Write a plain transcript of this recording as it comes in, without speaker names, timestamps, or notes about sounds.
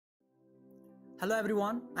Hello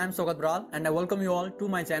everyone, I am Sogat Bral and I welcome you all to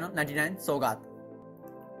my channel 99 Sogat.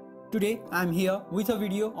 Today I am here with a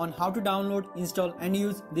video on how to download, install and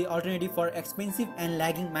use the alternative for expensive and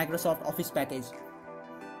lagging Microsoft Office package.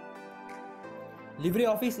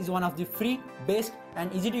 Libreoffice is one of the free, best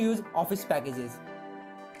and easy to use Office packages.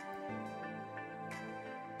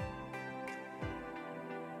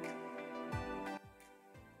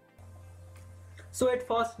 So at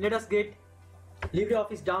first let us get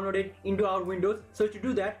Libreoffice downloaded into our Windows. So to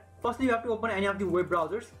do that, firstly you have to open any of the web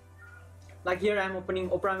browsers. Like here I am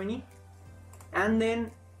opening Opera Mini and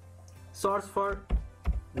then search for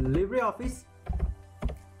Libreoffice.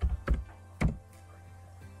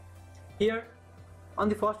 Here on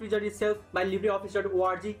the first result itself by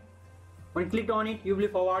libreoffice.org. When clicked on it, you will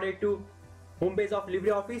be forwarded to homepage of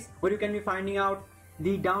Libreoffice where you can be finding out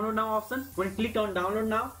the download now option. When clicked on download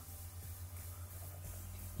now,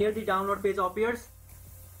 here the download page appears.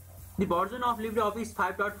 The version of Libreoffice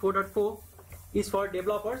 5.4.4 is for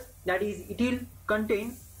developers, that is it will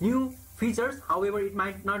contain new features, however it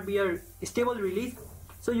might not be a stable release,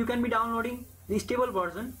 so you can be downloading the stable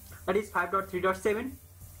version, that is 5.3.7.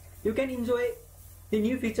 you can enjoy the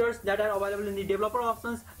new features that are available in the developer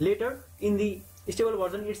options later in the stable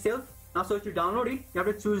version itself. Now so to download it, you have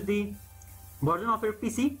to choose the version of your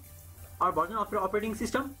PC or version of your operating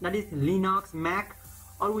system, that is Linux, Mac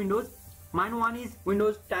or Windows. Mine one is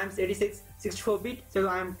Windows times 86 64-bit, so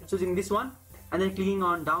I am choosing this one and then clicking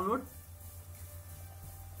on download.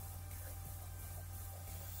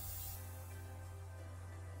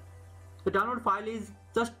 The download file is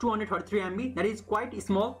just 233 MB, that is quite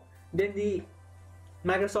small than the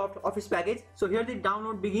Microsoft Office package. So here the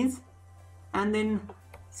download begins, and then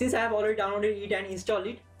since I have already downloaded it and installed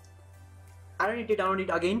it, I don't need to download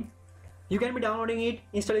it again. You can be downloading it.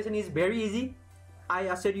 Installation is very easy. I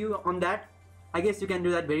assure you on that. I guess you can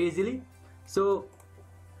do that very easily. So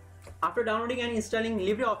after downloading and installing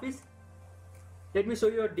Libreoffice, let me show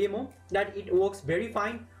you a demo that it works very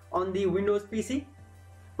fine on the Windows PC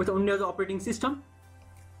with Windows operating system.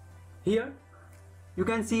 Here you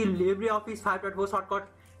can see Libreoffice 5.4 shortcut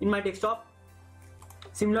in my desktop.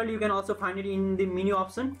 Similarly, you can also find it in the menu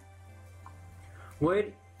option where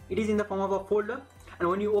it is in the form of a folder, and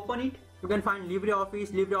when you open it, you can find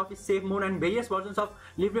Libreoffice, Libreoffice Save Mode and various versions of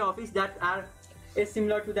Libreoffice that are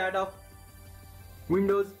similar to that of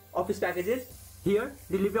Windows Office packages. Here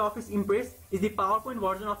the Libreoffice Impress is the PowerPoint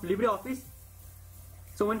version of Libreoffice.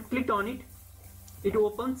 So when clicked on it, it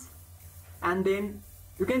opens and then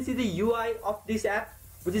you can see the UI of this app,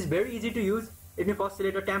 which is very easy to use. Let me first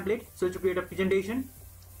select a template so to create a presentation.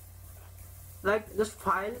 Like just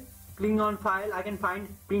file, clicking on file, I can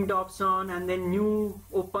find print option and then new,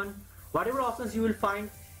 open, whatever options you will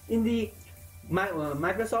find in the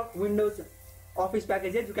Microsoft Windows Office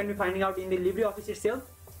packages, you can be finding out in the Libreoffice itself.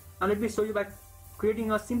 Now let me show you by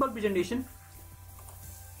creating a simple presentation.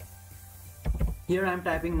 Here I am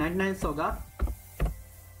typing 99 Sogat.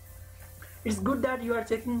 It's good that you are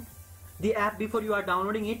checking the app before you are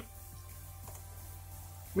downloading it,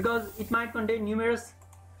 because it might contain numerous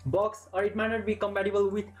bugs or it might not be compatible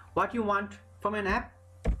with what you want from an app.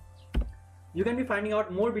 You can be finding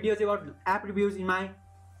out more videos about app reviews in my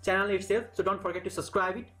channel itself, so don't forget to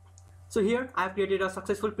subscribe it. So here I have created a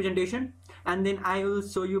successful presentation and then I will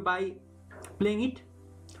show you by playing it.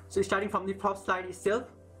 So starting from the first slide itself,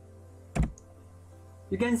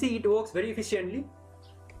 you can see it works very efficiently.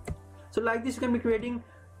 So like this you can be creating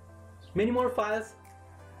many more files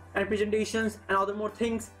and presentations and other more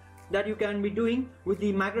things that you can be doing with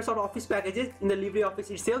the Microsoft Office packages in the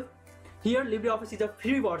Libreoffice itself. Here Libreoffice is a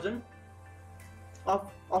free version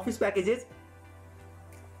of Office packages.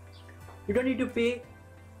 You don't need to pay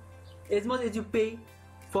as much as you pay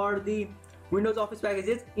for the Windows Office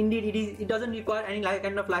packages. Indeed it doesn't require any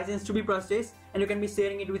kind of license to be purchased, and you can be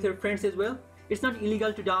sharing it with your friends as well. It's not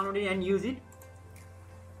illegal to download it and use it.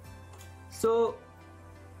 So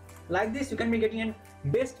like this you can be getting a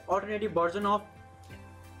best alternative version of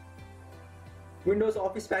Windows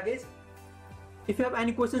Office package. If you have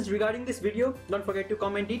any questions regarding this video, don't forget to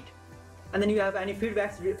comment it, and then you have any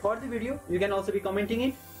feedbacks for the video, you can also be commenting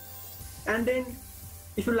it. And then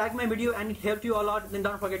if you like my video and it helped you a lot, then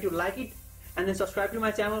don't forget to like it and then subscribe to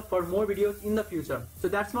my channel for more videos in the future. So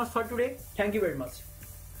that's much for today. Thank you very much.